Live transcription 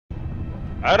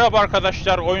Merhaba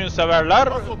arkadaşlar, oyun severler.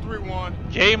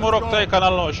 Gamer Oktay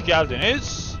kanalına hoş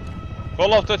geldiniz.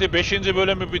 Call of Duty 5.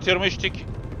 bölümü bitirmiştik.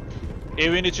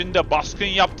 Evin içinde baskın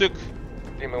yaptık.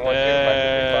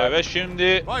 Ve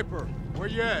şimdi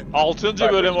 6.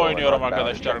 bölümü oynuyorum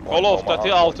arkadaşlar. Call of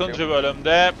Duty 6.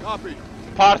 bölümde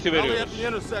parti veriyoruz.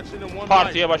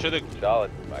 Partiye başladık.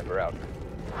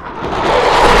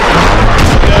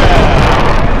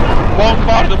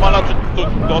 Bombardımana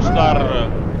tuttuk dostlar.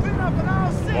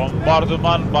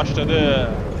 Bombardıman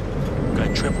başladı.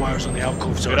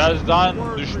 Birazdan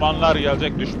düşmanlar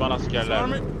gelecek, düşman askerler.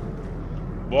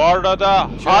 Bu arada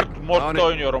hard modda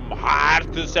oynuyorum.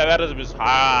 Hard'ı severiz biz,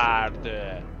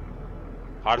 hard'ı.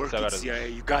 Hard severiz.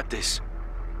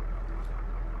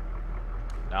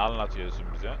 Ne anlatıyorsun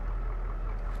bize?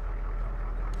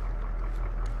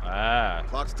 Ha.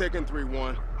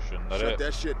 Şunları.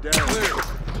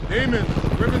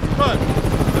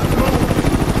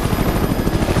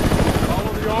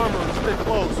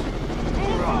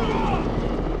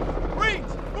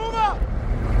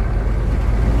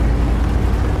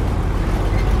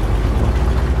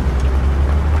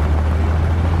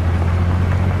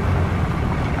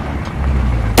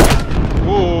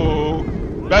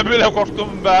 Ben bile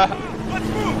korktum be.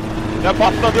 Ne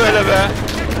patladı öyle be.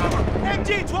 MG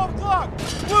 12 o'clock.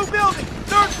 Blue building,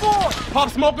 3rd floor.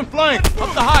 Pop smoke and flank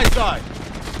up the high side.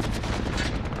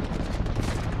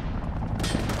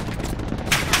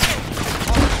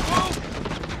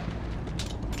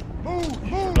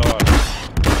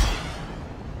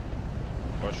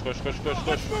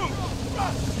 Koş.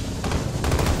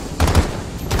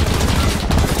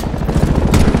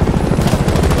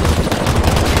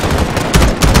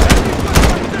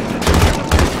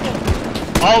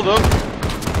 Aldım.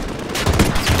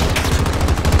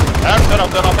 Her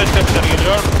taraftan ateş sesleri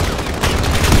geliyor.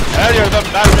 Her yerden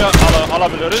mermi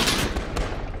alabiliriz.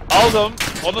 Aldım.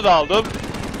 Onu da aldım.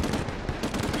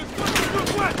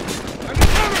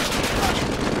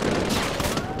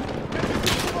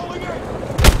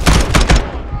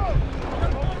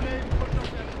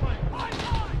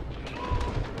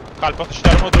 Kalp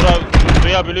atışlarımı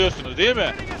duyabiliyorsunuz değil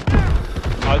mi?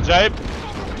 Acayip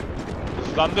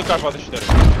hızlandı kalp atışları.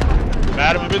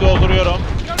 Mermimi dolduruyorum.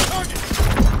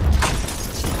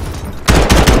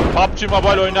 PUBG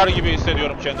Mobile oynar gibi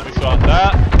hissediyorum kendimi şu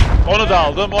anda. Onu da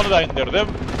aldım, onu da indirdim.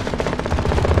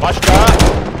 Başka?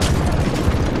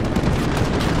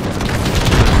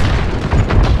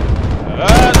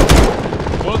 Evet.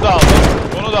 Bunu da aldım.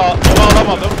 Bunu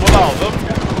alamadım. Bunu aldım.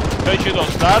 Peki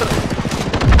dostlar.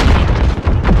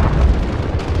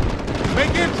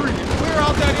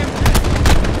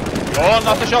 Yoğun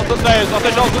ateş altındayız.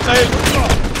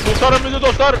 Kurtarın bizi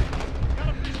dostlar.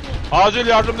 Acil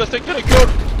yardım destek gerekiyor.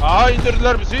 Aha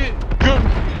indirdiler bizi. Güm.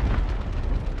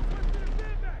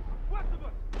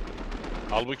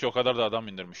 Halbuki o kadar da adam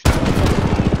indirmişler.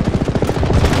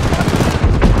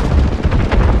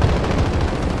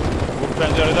 Bu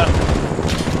pencereden.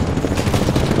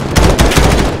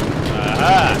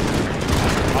 Aha.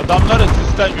 Adamları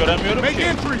sisten göremiyorum ki.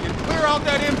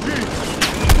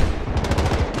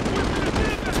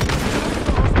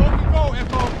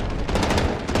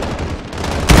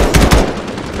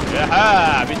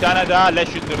 Aha, bir tane daha leş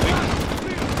indirdik.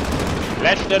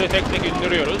 Leşleri tek tek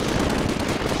indiriyoruz.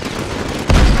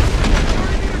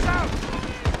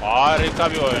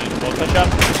 Harika bir oyun. Muhteşem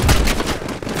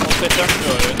bir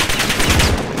oyun.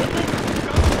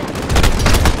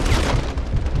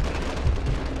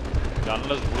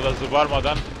 Yalnız burada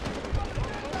zıbarmadan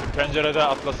pencerede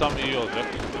atlasam iyi olacak.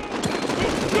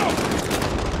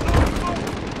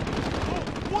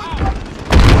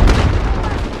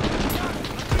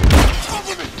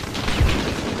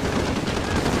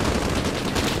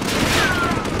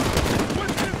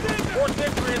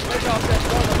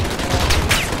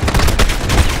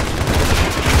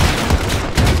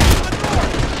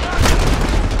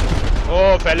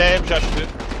 Oo, feleğim şaştı.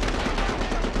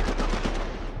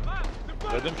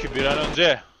 Dedim ki bir an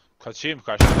önce kaçayım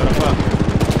karşı tarafa.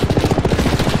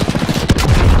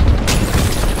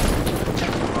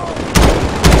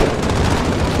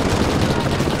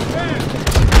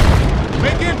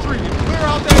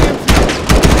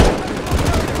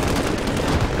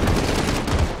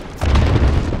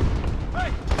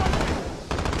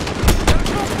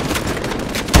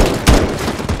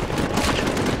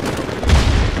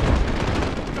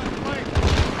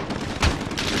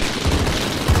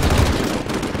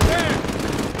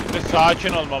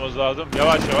 Sakin olmamız lazım.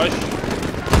 Yavaş.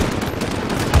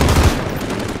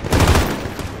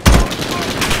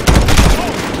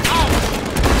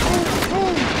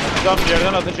 Tam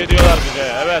yerden ateş ediyorlar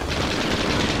bize. Evet.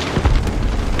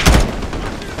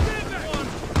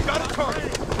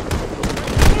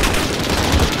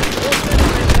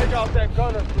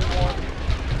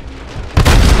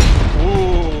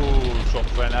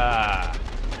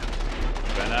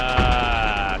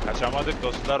 Çıkamadık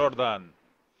dostlar oradan.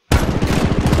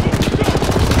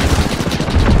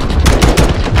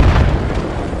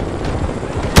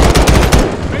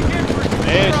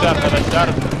 Neyse arkadaşlar.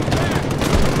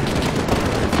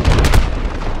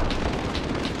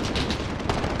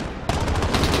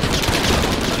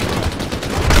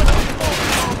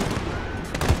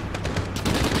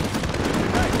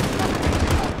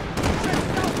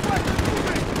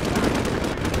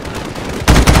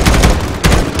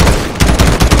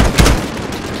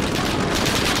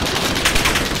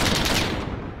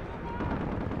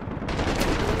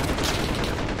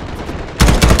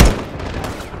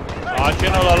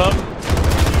 Sakin olalım.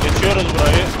 Geçiyoruz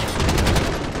burayı.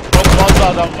 Çok fazla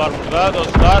adam var burada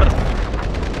dostlar.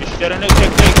 İşlerini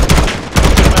tek tek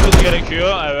bitirmemiz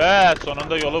gerekiyor. Evet,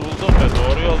 sonunda yolu buldum ve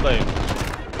doğru yoldayım.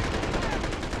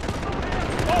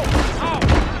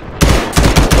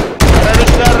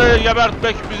 Teröristleri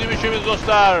gebertmek bizim işimiz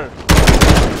dostlar.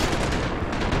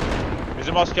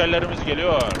 Bizim askerlerimiz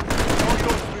geliyor.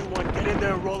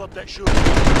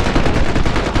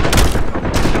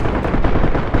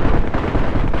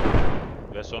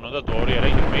 Ve sonunda doğru yere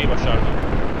girmeyi başardım.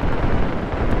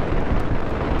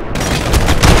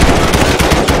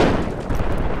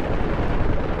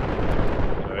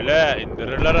 Öyle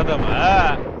indirirler adamı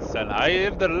ha. Sen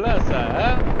hayırdır lan sen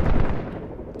ha?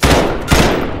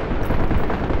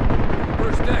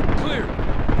 First deck clear.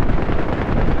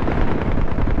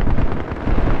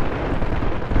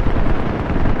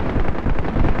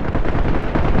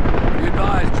 Be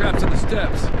advised, traps in the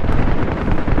steps.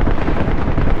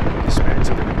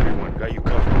 Dismantle everyone. Got you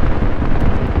covered.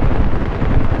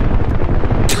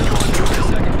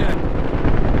 Second deck.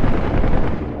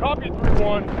 Copy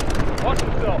 3-1. Watch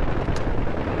yourself.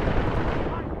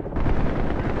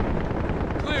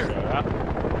 Clear. Ya.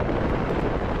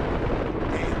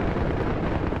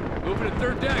 Moving to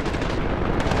third deck.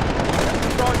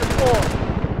 Sergeant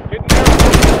 4. Getting there.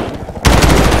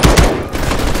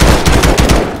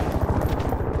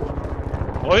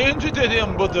 Oyuncu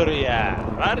dediğim budur ya.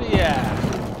 Var ya.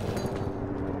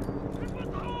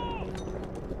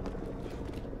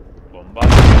 Bomba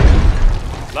attı.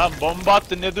 Lan bomba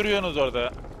attı, ne duruyorsunuz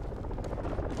orada?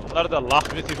 Bunlar da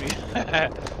lahmeti mi?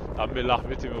 Tam bir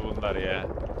lahmeti mi bunlar ya?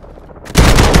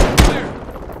 Clear.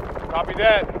 Copy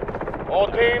that. All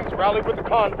teams, rally with the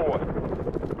convoy.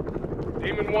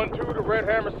 Demon 1-2 to Red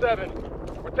Hammer 7.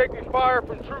 We're taking fire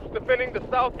from troops defending the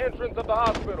south entrance of the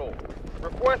hospital.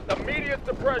 Request immediate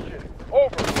suppression.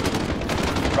 Over.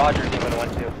 Roger, Demon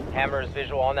 1-2. Hammer is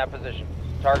visual on that position.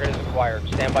 Target is acquired.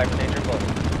 Stand by for danger close.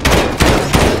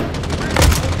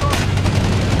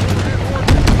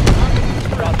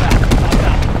 Drop back. Drop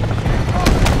back.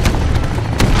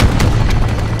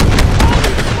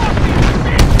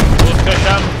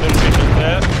 Muhteşem bir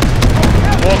şekilde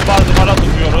bombardımana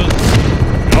tutuyoruz.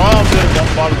 Yoğun bir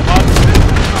bombardıman.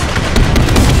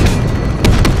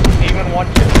 Demon 1-2.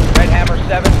 Red Hammer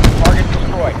 7. Target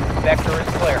destroyed. Vector is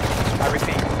clear. I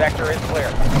repeat, vector is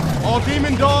clear. All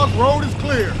Demon Dog, road is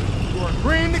clear. You are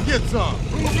green to get some.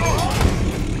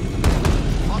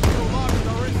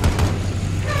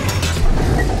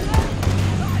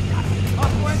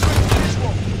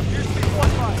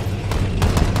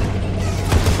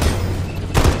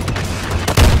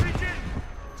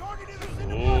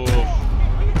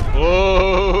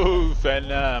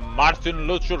 Fena. Martin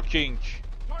Luther King.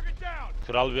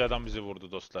 Kral bir adam bizi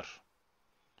vurdu dostlar.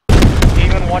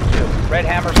 Demon 1-2. Red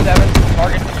Hammer 7.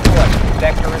 Target destroyed.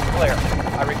 Vector is clear.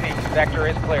 I repeat, vector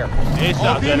is clear. Neyse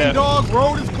All acele. Demon Dog,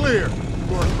 road is clear.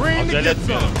 You are green to Acele get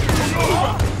etmeyelim.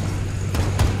 some.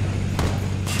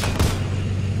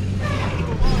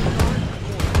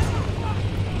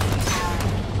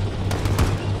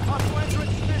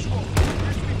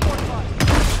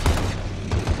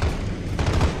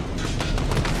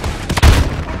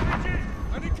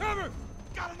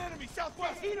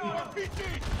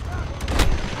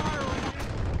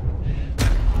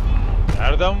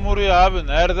 Nereden vuruyor abi?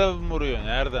 Nereden vuruyor?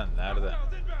 Nereden? Nereden?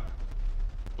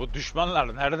 Bu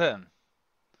düşmanlar nereden?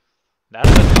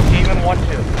 Nereden? Demon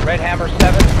 1-2. Red Hammer 7.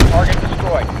 Target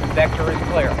destroyed. Vector is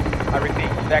clear. I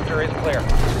repeat, vector is clear.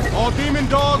 All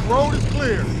Demon Dog, road is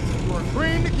clear. You are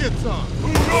green to get some.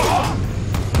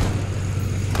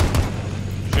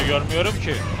 Bir şey görmüyorum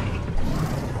ki.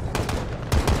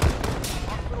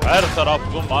 Her taraf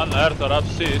duman, her taraf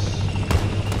sis.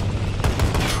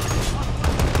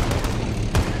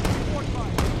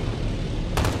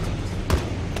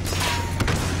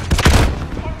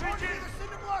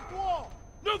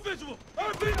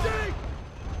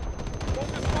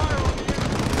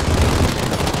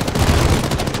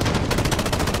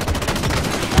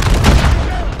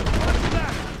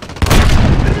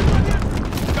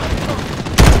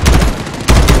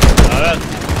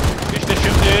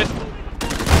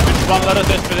 Düşmanları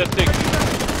tespit ettik.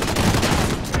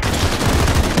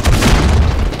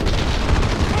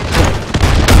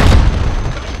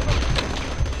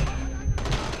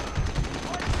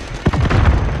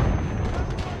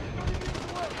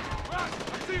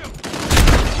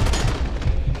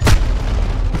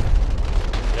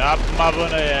 Yapma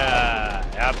bunu ya.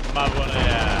 Yapma bunu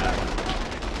ya.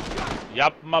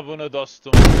 Yapma bunu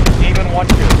dostum. Demon 1-2,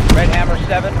 Red Hammer 7,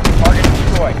 target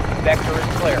destroyed. Vector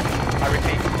is clear. I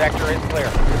repeat, vector is clear.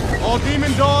 All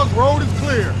Demon Dog, road is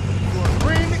clear. You are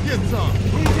green to get some.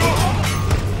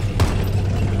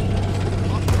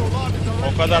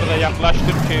 O kadar da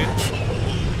yaklaştım ki.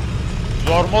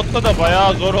 Zor modda da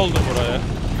bayağı zor oldu buraya.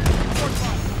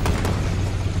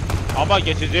 Ama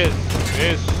geçeceğiz.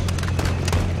 Biz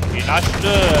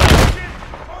İnaçlı.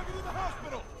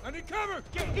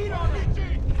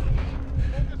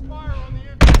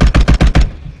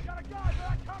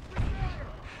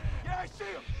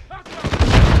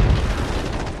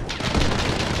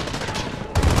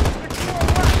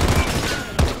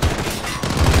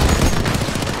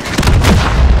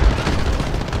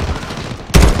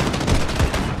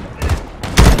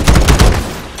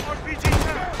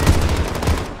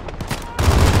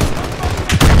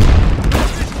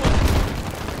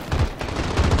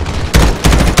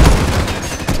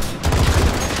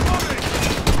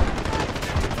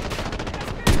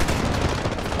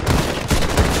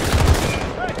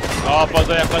 Daha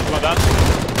fazla yaklaşmadan.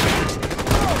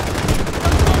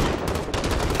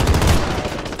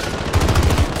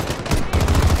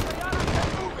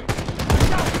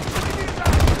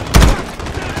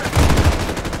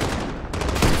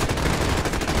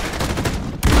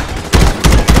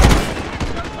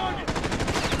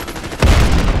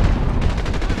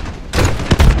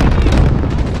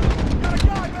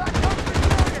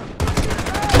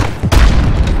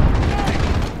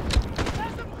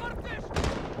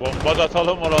 Bomba da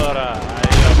atalım oralara.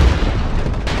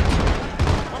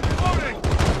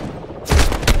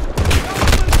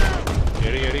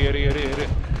 Geri.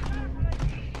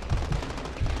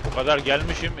 Bu kadar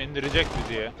gelmişim, indirecek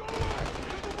bizi ya.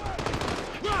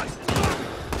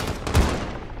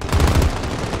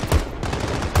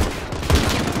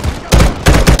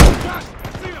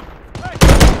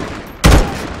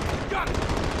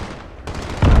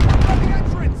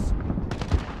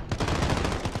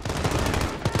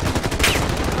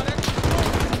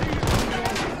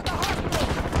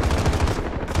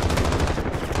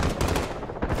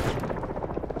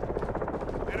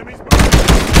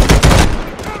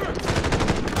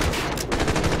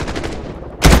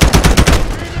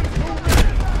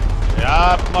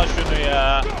 Yapma şunu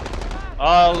ya.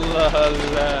 Allah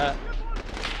Allah.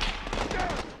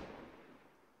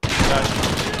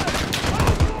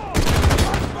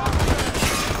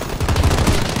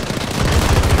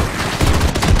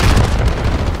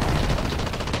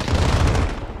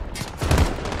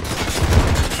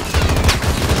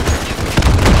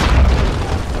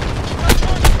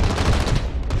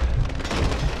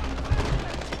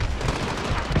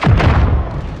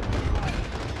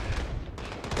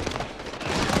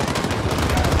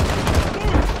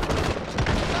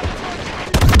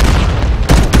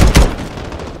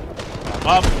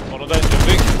 Tamam, onu da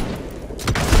indirdik.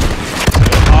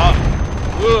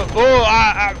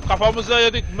 Kafamıza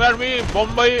yedik mermiyi,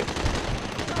 bombayı.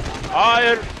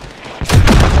 Hayır.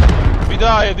 Bir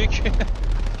daha yedik.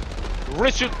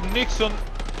 Richard Nixon.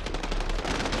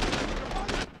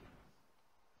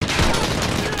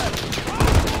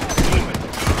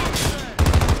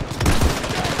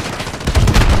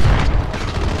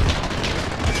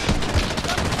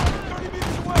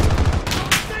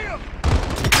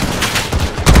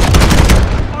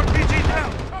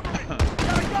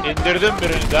 İndirdim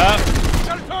birini daha.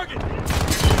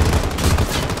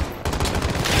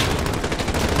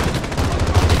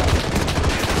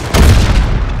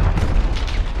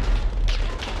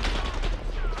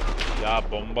 Ya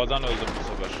bombadan öldüm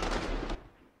bu sefer.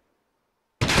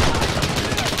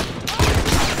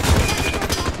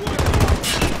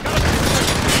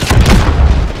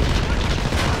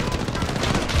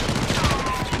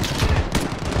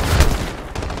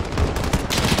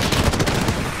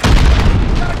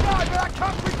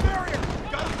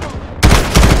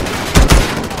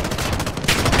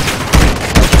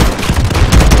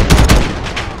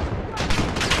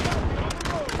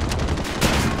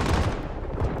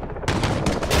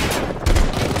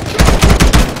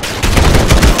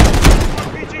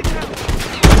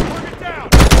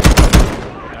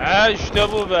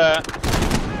 İşte bu be.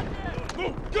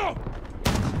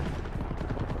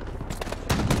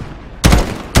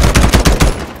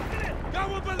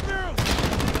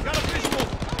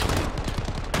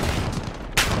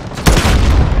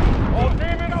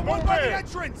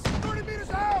 entrance! 30 meters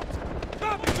out!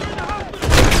 Stop! You're in the hospital!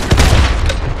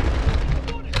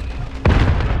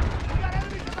 We got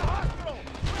enemies in the hospital!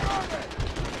 Where are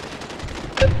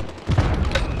they?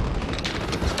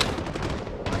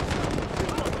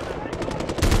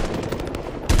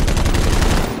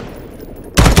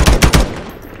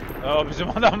 O bizim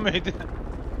adam mıydı?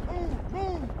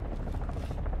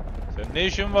 Sen ne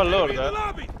işin var la orada?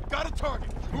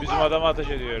 Bizim adama ateş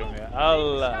ediyorum ya.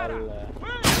 Allah Allah.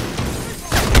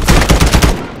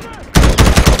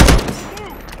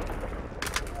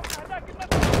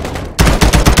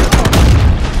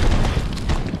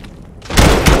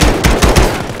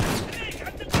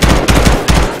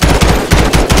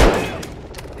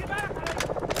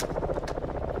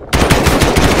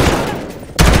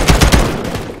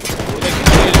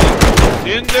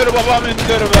 İndir babam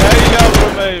indir be, ey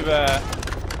yavrum ey be.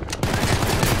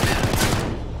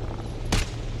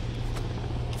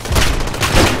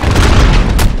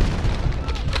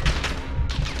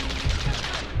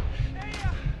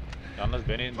 Yalnız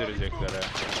beni indirecekler ha.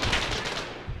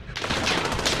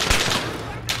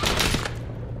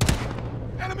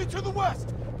 Enemy to the west!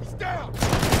 He's down!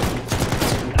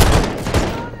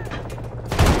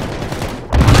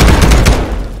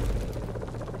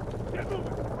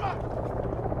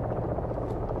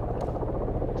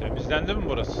 Temizlendi mi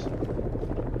burası?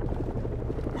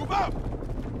 Move up!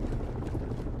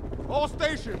 All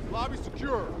stations, lobby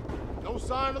secure. No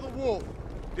sign of the wolf.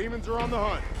 Demons are on the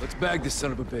hunt. Let's bag this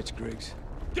son of a bitch, Griggs.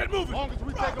 Get moving! As long as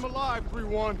we take him alive,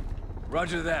 3-1.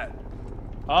 Roger that.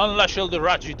 Anlaşıldı,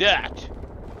 Roger that.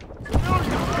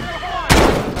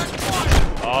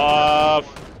 Of.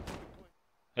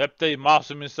 Hep de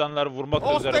masum insanları vurmak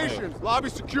All üzerine. stations, lobby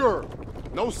secure.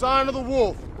 No sign of the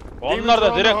wolf. Onlar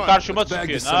da direkt karşıma çıkıyor.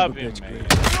 Ne son of a yapayım bitch, ben?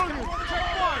 Griggs.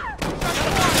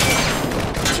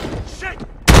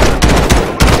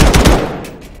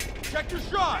 Check your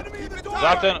shot.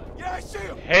 Zaten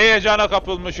heyecana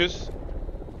kapılmışız.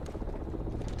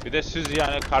 Bir de siz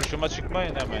yani karşıma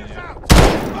çıkmayın hemen ya.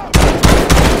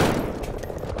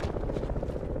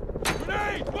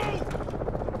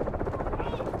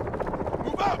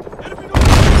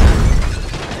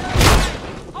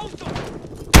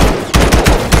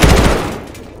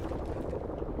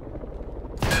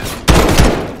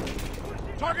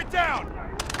 Target down.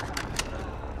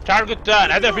 Target'tan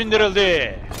hedef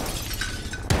indirildi.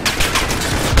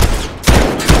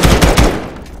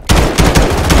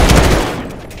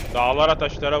 Dağlara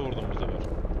taşlara vurdum bu sefer.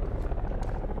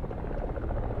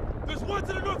 There's one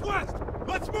to the northwest.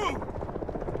 Let's move.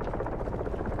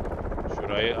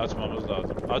 Şurayı açmamız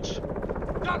lazım. Aç.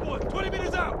 Got one. 20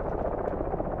 meters out.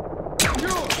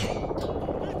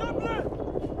 He's up there.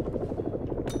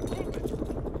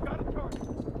 Got a target.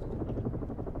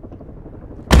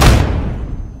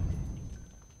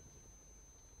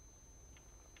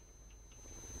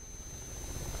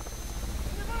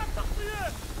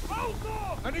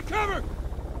 I need cover!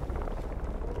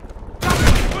 Got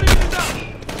it! 20 meters out!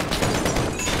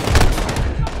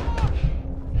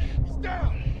 He's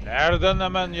down! Nereden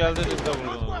hemen geldiniz de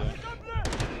vurdunuz ya?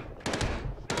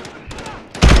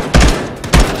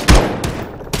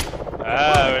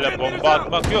 Öyle bomba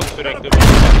atmak yok, sürekli bomba.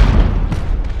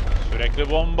 Sürekli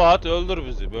bomba at, öldür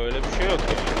bizi. Böyle bir şey yok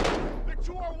yani.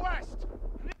 To our west!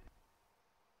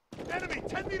 Enemy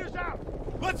 10 meters out!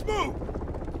 Let's move!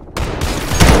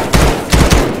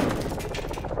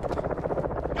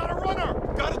 Got a runner!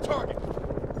 Got a target!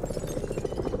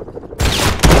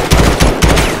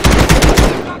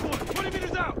 Got one! 20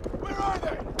 meters out! Where are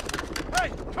they? Hey,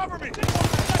 cover me!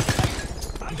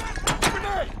 I got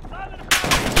grenade!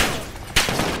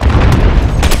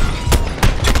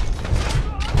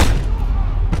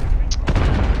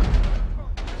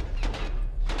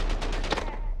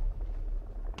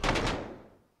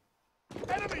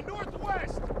 Enemy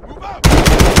northwest! Move up!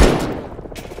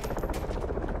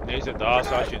 Neyse daha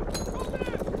sakin.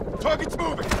 Target's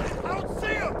moving! I don't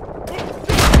see him!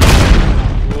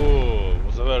 Oo,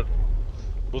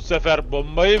 bu sefer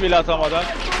bombayı bile atamadan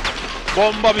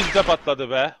bomba bizde patladı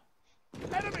be.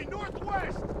 Enemy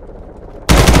northwest!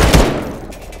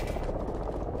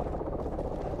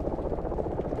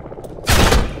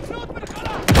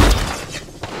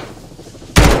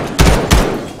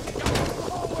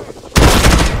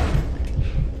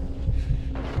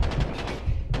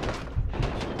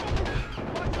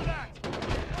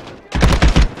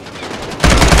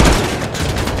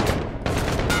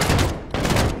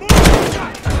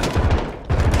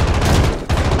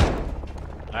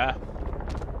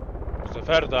 Bu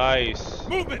sefer daha iyiyiz.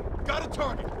 Movement! Got a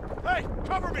target! Hey,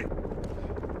 cover me!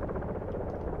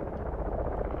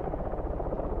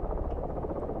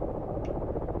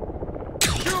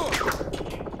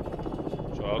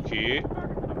 Çok iyi.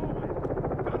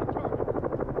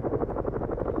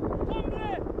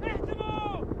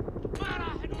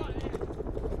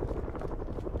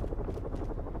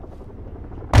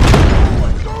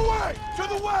 Go away! To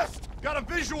the west! Got a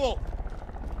visual!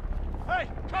 Hey,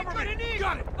 cover me!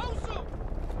 Got it!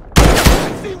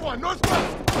 I see one,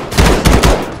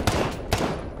 northwest!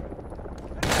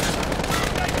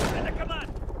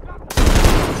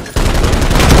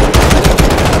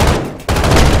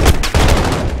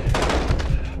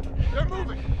 They're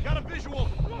moving! Got a visual!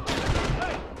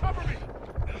 Hey, cover me!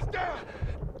 He's down!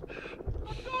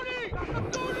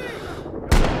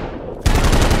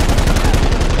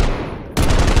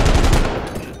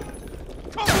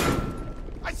 Cover me!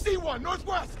 I see one,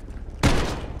 northwest!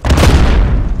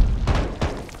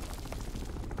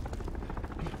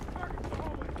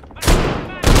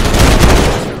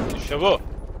 İşte bu.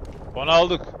 Onu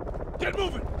aldık. Get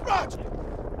moving! Roger!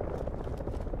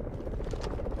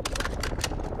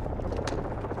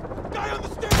 Guy on the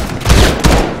stairs!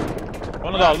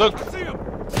 Onu da aldık. See him!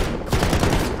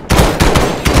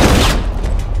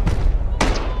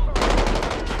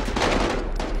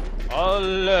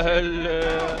 Allah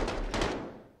Allah.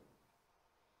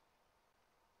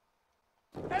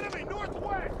 Enemy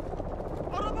northwest!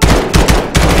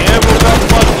 Niye buradan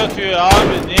başlatıyor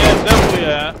abi? Niye de bu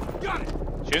ya? Got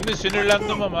it! Şimdi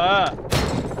sinirlendim ama ha.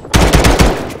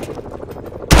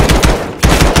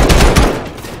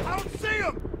 I don't see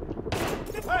him!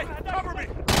 Hey, cover me!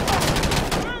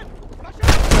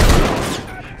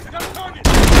 Got a target!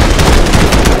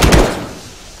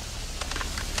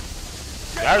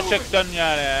 Gerçekten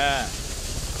yani ha.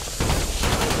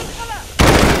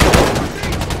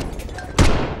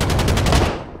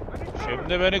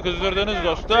 Şimdi beni kızdırdınız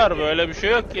dostlar. Böyle bir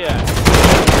şey yok ki ya.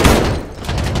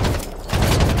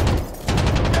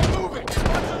 Get moving!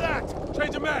 Roger that!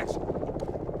 Change of max!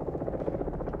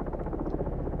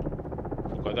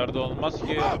 Bu kadar da olmaz ki.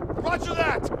 Move up! Roger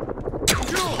that!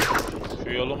 Şu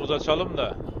yolumuzu açalım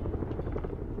da.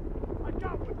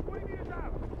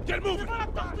 Get moving!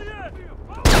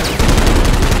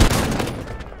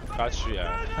 Kaç ya.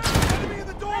 Enemy in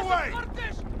the doorway!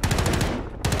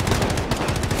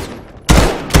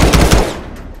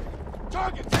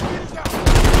 Target! 10 meters out!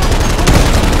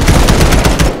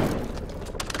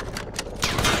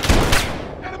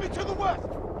 Enemy to the west!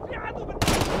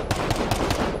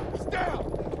 He's down!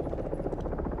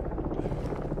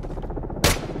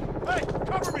 Hey,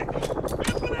 cover me!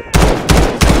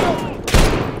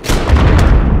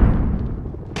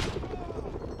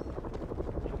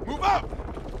 Move up!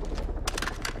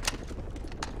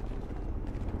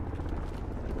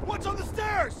 What's on the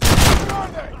stairs? Where are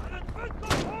they?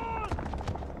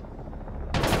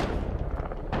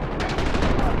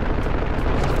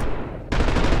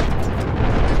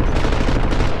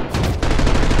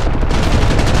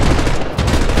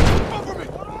 Cover me!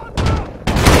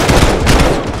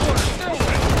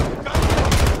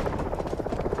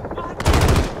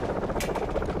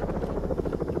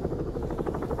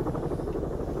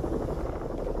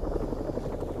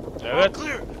 Evet.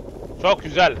 Çok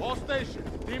güzel. All stations.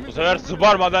 Bu sefer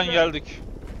zıbarmadan geldik.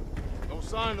 No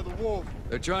sign of the wolf.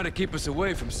 They're trying to keep us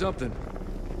away from something.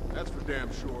 That's for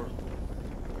damn sure.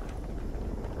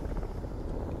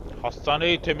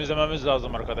 Hastaneyi temizlememiz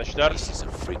lazım arkadaşlar.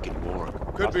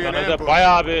 Could be an Hastanede ambush.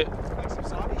 bayağı bir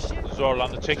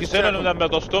zorlandı. Çekilsene önümden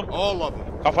be dostum. All of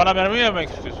them. Kafana mermi yemek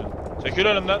istiyorsun. Çekil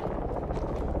önümden.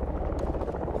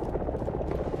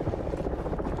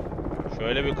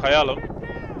 Şöyle bir kayalım.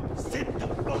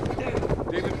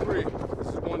 Demon 3, this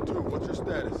is 1-2. What's your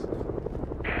status?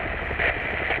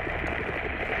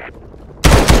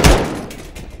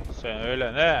 Sen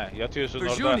öyle ne? Yatıyorsun orada.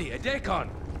 Berjuni, a decon.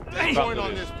 Join on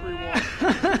this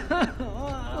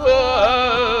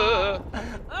 3-1.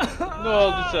 Ne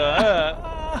oldu sana ha?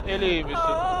 İyi misin?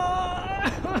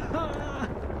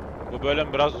 Bu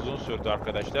bölüm biraz uzun sürdü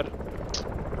arkadaşlar.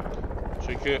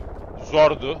 Çünkü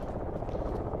zordu.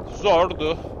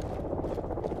 Zordu.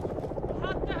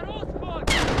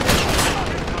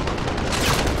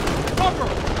 Cover!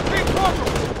 Take cover!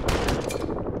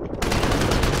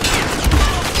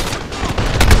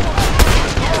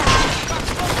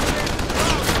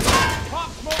 Pop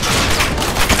smoke!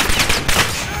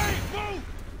 Hey, move!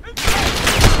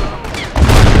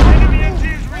 Enemy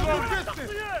MGs reloading! Got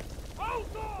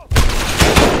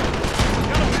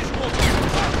a visual!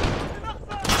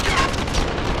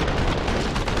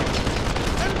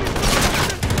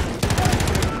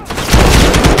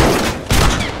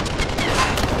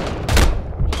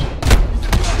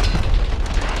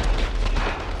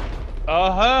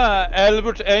 Aha,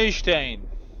 Albert Einstein.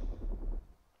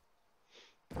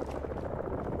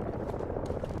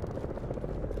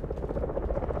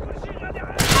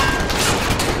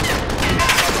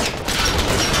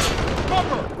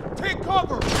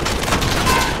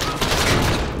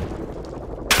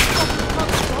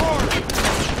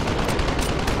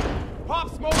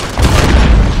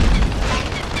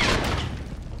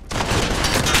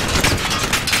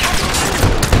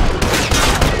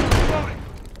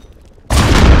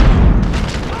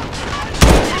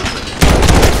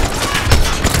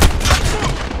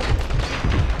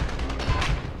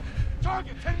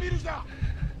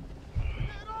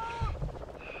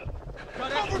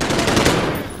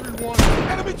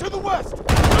 Enemy to the west!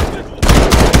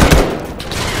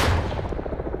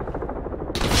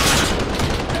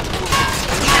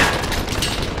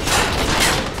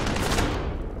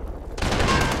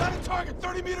 Got a target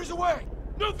 30 meters away!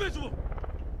 No visual!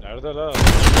 Nerede la?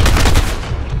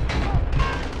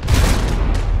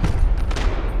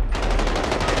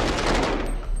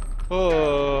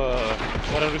 Oh,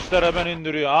 teröristler hemen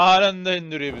indiriyor. Anında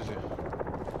indiriyor bizi.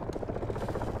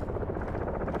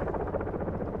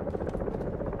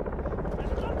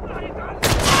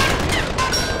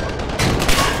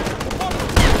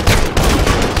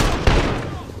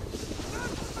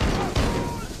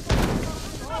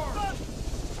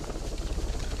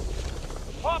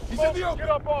 Pop He's in smoke, the open! get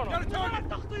up on him. Got a target!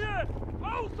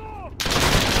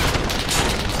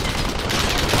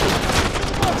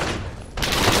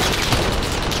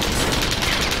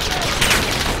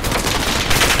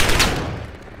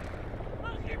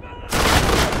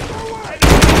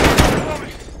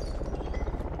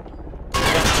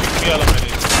 Çıkmayalım en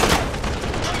iyisi.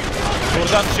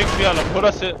 Buradan çıkmayalım.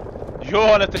 Burası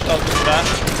yoğun ateş altında.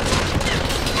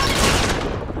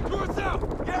 Doors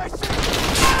out! Yeah, I see!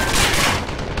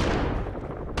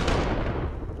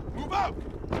 Move out!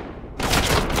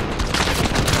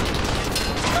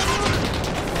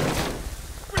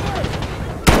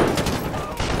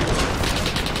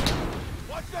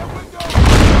 Watch that window!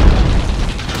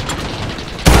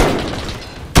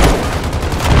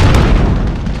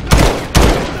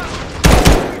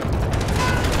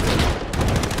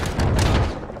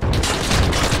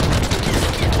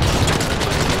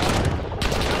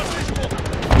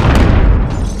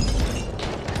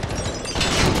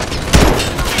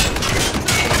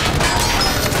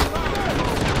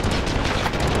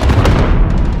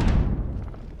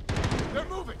 They're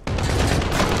moving!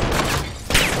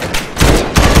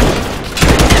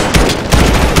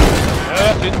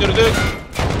 Evet, indirdik.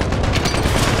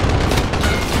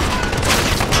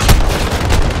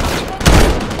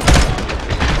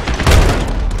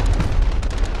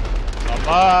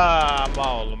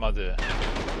 Ama olmadı.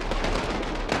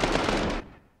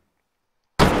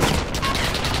 Got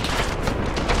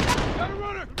a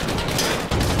runner!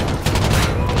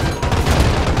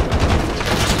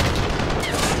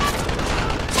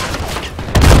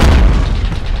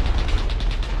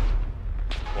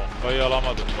 Bombayı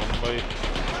alamadım, bombayı.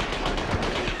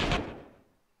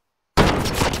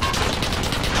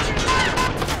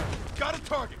 Got a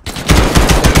target!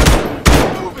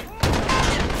 Moving!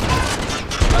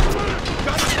 Got a runner!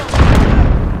 Got a target!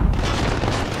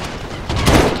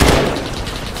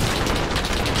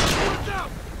 Doors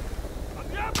out!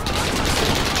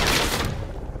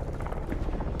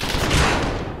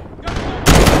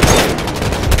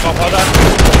 Kafadan.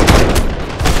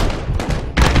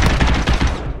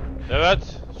 Evet,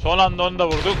 son anda onu da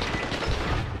vurduk.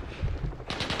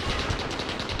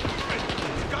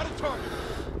 Got a target!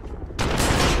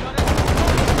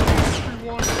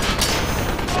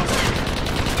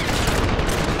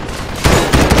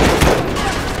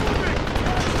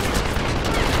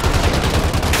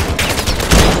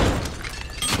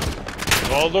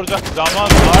 Dolduracak zaman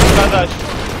arkadaş.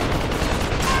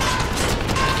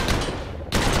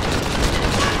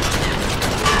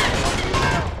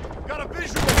 Got a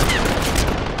visual!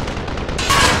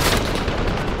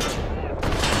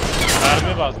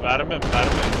 Mermi bas, mermi.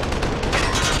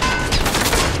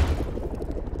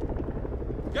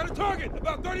 Got a target!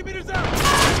 About 30 meters out!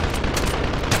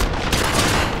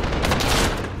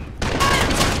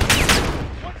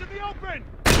 What's in the open?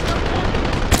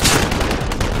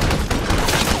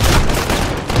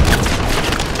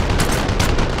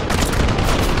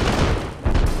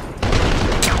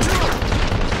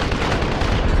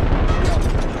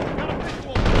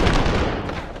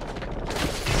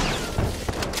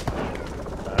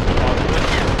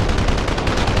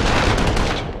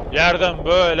 Yerden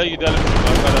böyle gidelim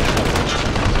arkadaşlar.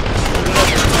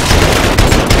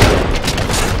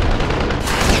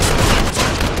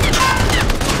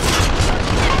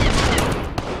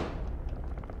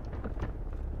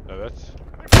 Evet.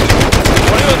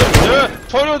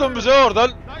 Soruyordun bize oradan.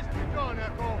 Nice done,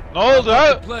 Echo. Ne oldu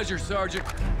ha? Pleasure, Sergeant.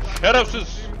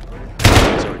 Şerefsiz.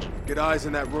 Get eyes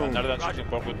in that room. Nereden çıktın,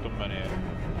 korkuttun beni ya.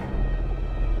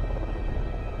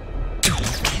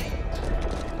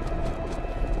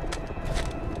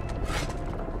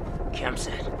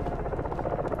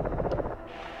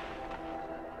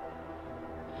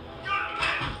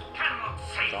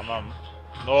 Tamam.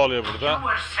 Ne oluyor burada?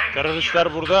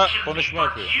 Teröristler burada konuşma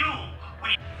yapıyor.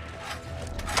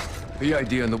 The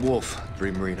idea on the wolf.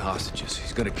 3 Marine hostages.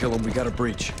 He's gonna kill him. We got a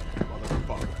breach.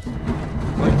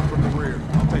 Flank from the rear.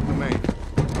 I'll take the main.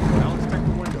 Alex, take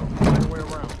the window. Find a way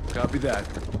around. Copy that.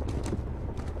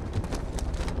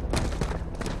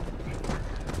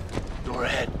 Door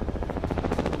ahead.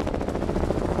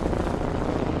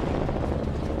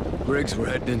 Briggs, we're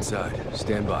heading inside.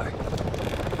 Stand by.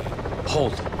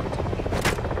 Hold.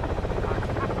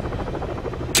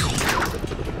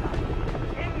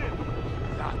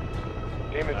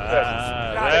 Demon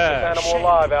set. Take this animal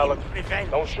alive, Alex.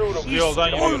 Don't shoot him.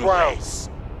 Yoldan Come on the yürüyoruz.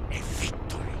 ground.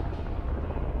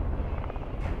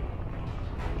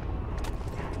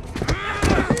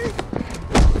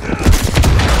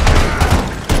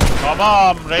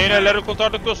 Tamam, rehineleri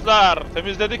kurtardık dostlar.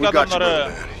 Temizledik We got you, adamları.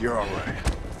 man. You're all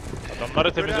right.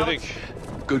 Adamları temizledik.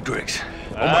 Good, Griggs.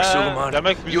 Omar Suleiman,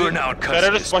 demek bizi you are now in custody of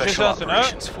terörist başı Special sensin ha?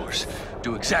 Operations Force.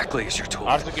 Do exactly as you're told.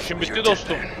 Artık işim bitti You're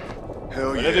dostum. dead man. Hell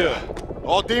Öyle diyor. yeah.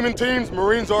 All demon teams,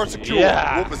 Marines are secure.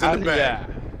 Yeah, Wolf is in hadi the bag. ya.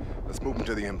 Let's move him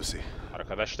to the embassy.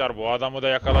 Arkadaşlar bu adamı da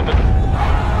yakaladık.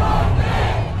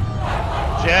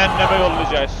 Cehenneme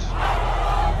yollayacağız.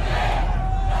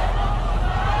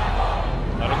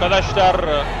 Arkadaşlar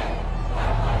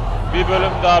bir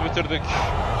bölüm daha bitirdik.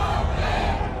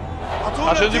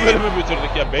 Kaçıncı bölümü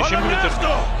bitirdik ya? 5'i mi bitirdik?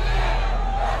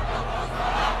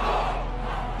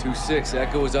 2-6,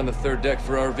 Echo is on the third deck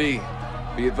for RV.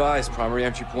 Be advised, primary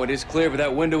entry point is clear, but that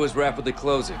window is rapidly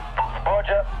closing.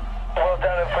 Roger. Well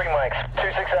down in 3 mics.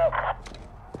 2-6 out.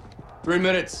 3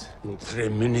 minutes. In 3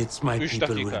 minutes, my 3 people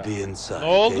dakika. will be inside. Ne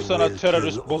oldu They sana will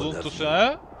terörist kill all of bozuntusu you.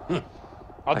 ha?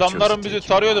 Adamların bizi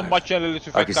tarıyordu makineli I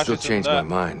tüfek can still change my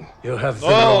karşısında. mind. You have Ne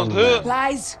their own oldu? man.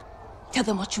 Lies. Tell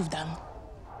them what you've done.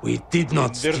 We did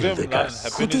not steal the İndirdim lan.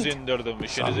 gas. Hepinizi indirdim.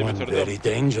 İşinizi Someone bitirdim. very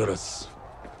dangerous.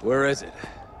 Where is it?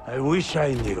 I wish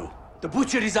I knew. The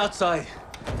butcher is outside.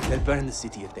 They'll burn the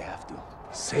city if they have to.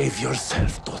 Save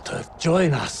yourself, daughter.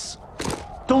 Join us.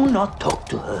 Do not talk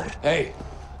to her. Hey!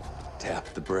 Tap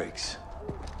the brakes.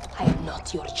 I am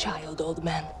not your child, old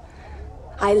man.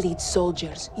 I lead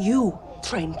soldiers. You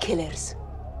train killers.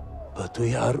 But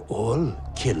we are all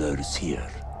killers here.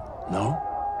 No?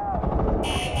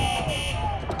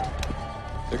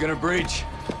 They're gonna breach.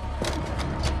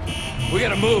 We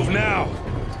gotta move now.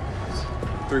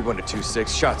 3-1 to 2-6,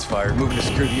 shots fired. Moving to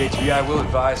secure the HVI, will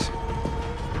advise.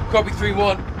 Copy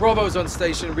 3-1. Bravo's on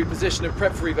station. Reposition and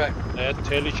prep for evac. Evet,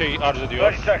 tehlike arz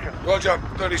ediyor. 30 seconds. Roger,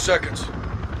 30 seconds.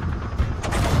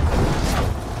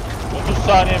 30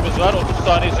 saniyemiz var. 30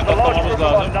 saniyesi toplamamız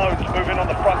lazım. moving on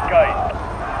the front gate.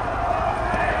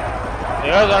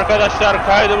 Evet arkadaşlar,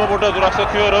 kaydımı burada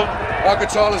duraksatıyorum.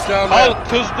 Halk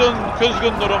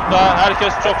kızgın durumda.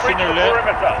 Herkes çok sinirli.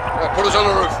 Put us on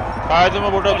the roof.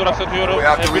 Kaydımı burada duraksatıyorum. We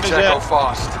have to reach Hepinize Echo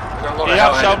fast. We got a lot of iyi hell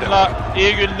ahead of them. akşamlar,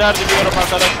 iyi günler diliyorum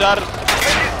arkadaşlar.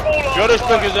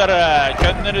 Görüşmek üzere.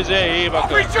 Kendinize iyi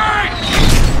bakın.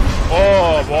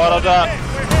 Oo, bu arada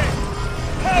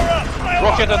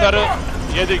roket atarı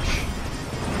yedik.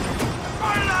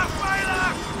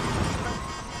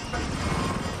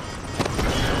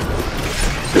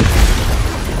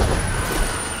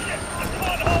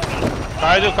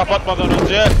 Kaydı kapatmadan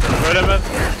önce bölümün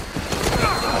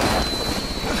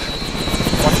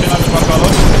başına bir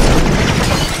bakalım.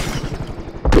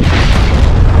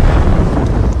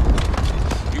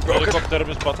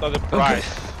 Helikopterimiz patladı. Price.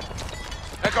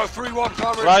 Echo 3-1,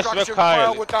 primary Rice instruction, ve fire,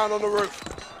 Kyle. we're down on the roof.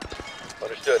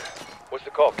 Understood. What's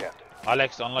the call, Captain?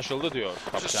 Alex anlaşıldı diyor There's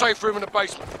a kaptan. safe room in the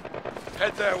basement.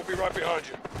 Head there, we'll be right behind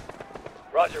you.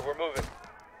 Roger, we're moving.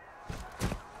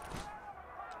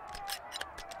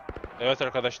 Evet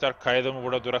arkadaşlar, kaydımı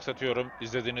burada duraksatıyorum.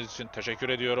 İzlediğiniz için teşekkür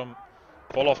ediyorum.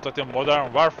 Call of Duty Modern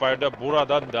Warfare'da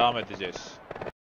buradan devam edeceğiz.